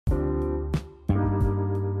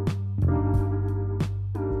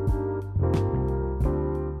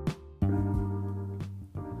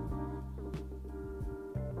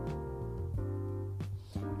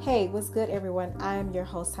Hey, what's good, everyone? I am your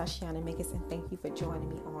host, Tashiana Migas, and thank you for joining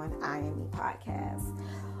me on I Am Me Podcast.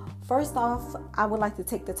 First off, I would like to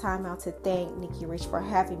take the time out to thank Nikki Rich for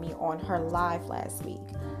having me on her live last week.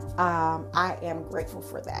 I am grateful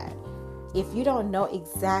for that. If you don't know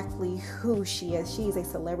exactly who she is a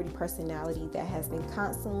celebrity personality that has been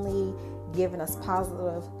constantly giving us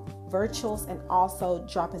positive virtuals and also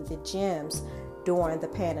dropping the gems during the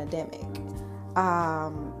pandemic.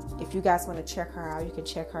 If you guys want to check her out, you can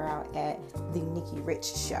check her out at the Nikki Rich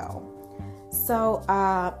Show. So,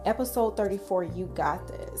 episode 34, You Got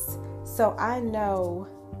This. So I know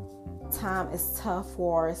time is tough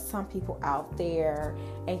for some people out there,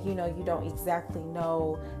 and you don't exactly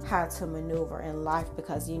know how to maneuver in life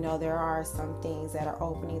because there are some things that are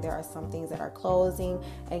opening, there are some things that are closing,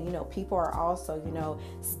 and people are also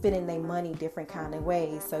spending their money different kind of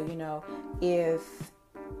ways. So if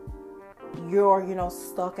you're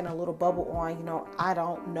stuck in a little bubble on I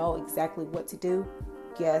don't know exactly what to do,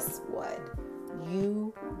 guess what?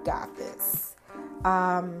 You got this.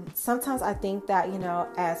 Sometimes I think that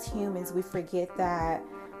as humans we forget that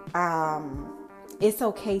it's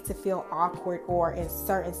okay to feel awkward or in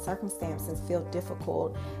certain circumstances feel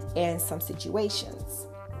difficult in some situations.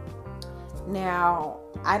 Now,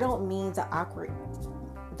 I don't mean the awkward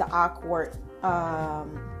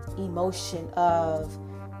emotion of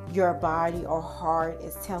your body or heart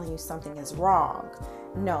is telling you something is wrong.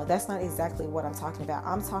 No, that's not exactly what I'm talking about.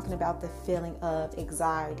 I'm talking about the feeling of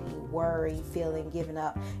anxiety, worry, feeling given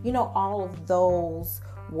up. All of those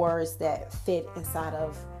words that fit inside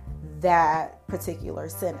of that particular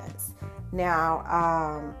sentence.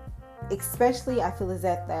 Now, especially I feel is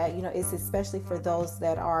that it's especially for those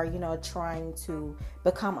that are, trying to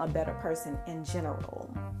become a better person in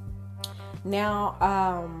general. Now,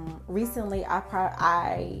 recently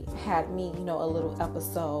I had me, a little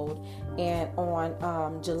episode, and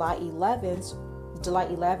on July 11th,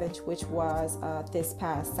 which was this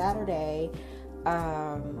past Saturday,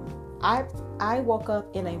 I woke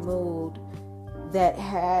up in a mood that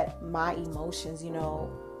had my emotions,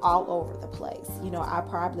 all over the place. I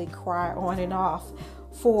probably cried on and off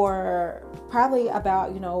for probably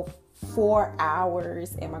about 4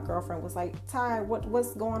 hours, and my girlfriend was like, Ty,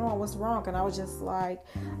 what's going on? What's wrong? And I was just like,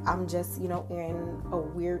 I'm just, in a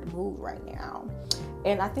weird mood right now.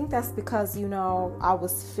 And I think that's because, I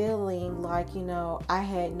was feeling like, I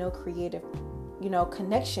had no creative,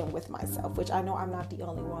 connection with myself, which I know I'm not the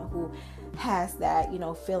only one who has that,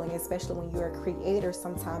 feeling, especially when you're a creator.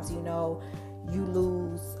 Sometimes, you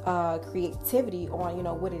lose creativity on,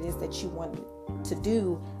 what it is that you want to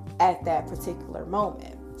do at that particular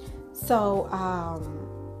moment. So,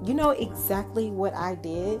 exactly what I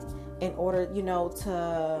did in order,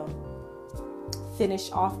 to finish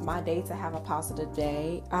off my day, to have a positive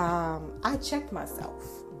day. I checked myself.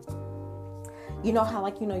 How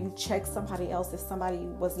you check somebody else if somebody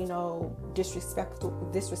was, disrespectful,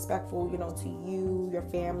 to you, your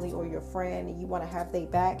family, or your friend, and you want to have their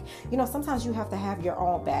back. Sometimes you have to have your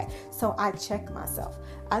own back. So I checked myself.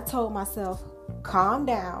 I told myself, calm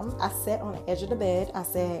down. I sat on the edge of the bed. I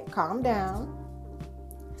said, calm down.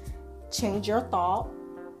 Change your thought.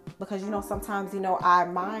 Because, sometimes, our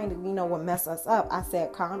mind, will mess us up. I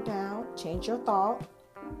said, calm down. Change your thought.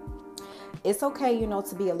 It's okay,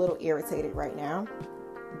 to be a little irritated right now.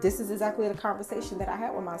 This is exactly the conversation that I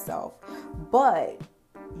had with myself. But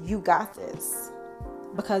you got this.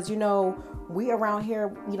 Because, we around here,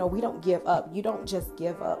 we don't give up. You don't just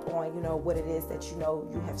give up on, what it is that,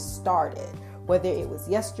 you have started. Whether it was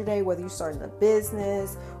yesterday, whether you started a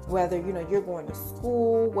business, whether, you're going to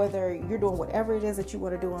school, whether you're doing whatever it is that you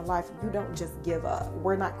want to do in life, you don't just give up.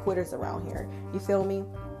 We're not quitters around here. You feel me?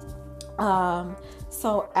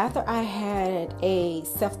 So after I had a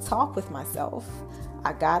self-talk with myself,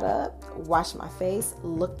 I got up, washed my face,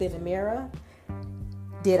 looked in the mirror,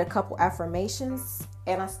 did a couple affirmations,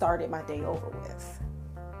 and I started my day over with.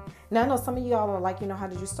 Now I know some of y'all are like, how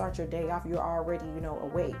did you start your day off? You're already,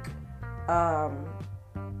 awake.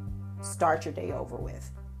 Start your day over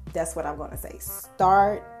with. That's what I'm going to say.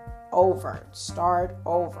 Start over.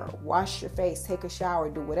 Wash your face, take a shower,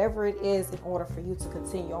 do whatever it is in order for you to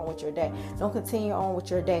continue on with your day. Don't continue on with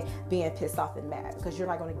your day being pissed off and mad, because you're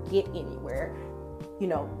not going to get anywhere,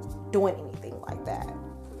 doing anything like that.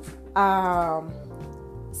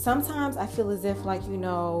 Sometimes I feel as if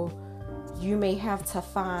you may have to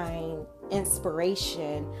find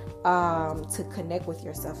inspiration to connect with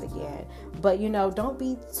yourself again. But don't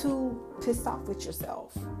be too pissed off with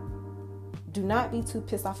yourself. Do not be too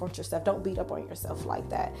pissed off with yourself. Don't beat up on yourself like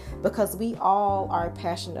that, because we all are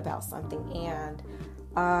passionate about something, and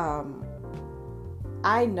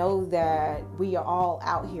I know that we are all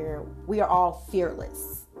out here. We are all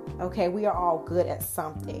fearless. Okay. We are all good at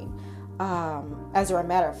something. As a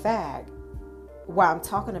matter of fact, while I'm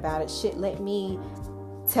talking about it, let me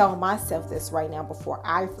tell myself this right now before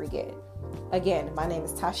I forget. Again, my name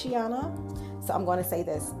is Tashiana. So I'm going to say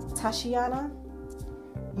this. Tashiana,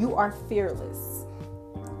 you are fearless.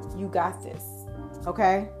 You got this.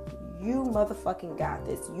 Okay? You motherfucking got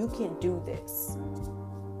this. You can do this.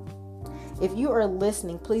 If you are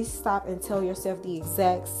listening, please stop and tell yourself the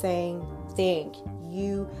exact same thing.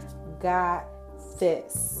 You got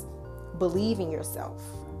this. Believe in yourself.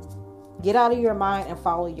 Get out of your mind and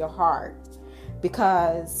follow your heart.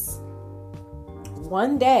 Because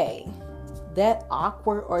one day, that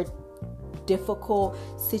awkward or difficult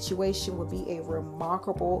situation will be a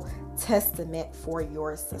remarkable testament for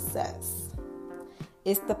your success.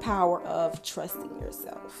 It's the power of trusting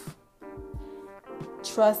yourself.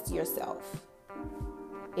 Trust yourself.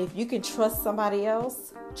 If you can trust somebody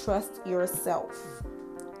else, trust yourself.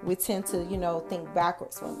 We tend to, think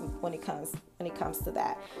backwards when it comes to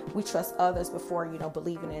that. We trust others before,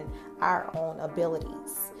 believing in our own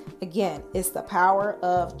abilities. Again, it's the power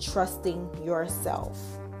of trusting yourself.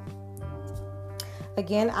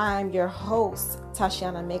 Again, I'm your host,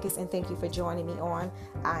 Tashiana Makis, and thank you for joining me on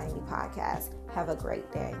I Am Me Podcast. Have a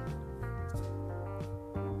great day.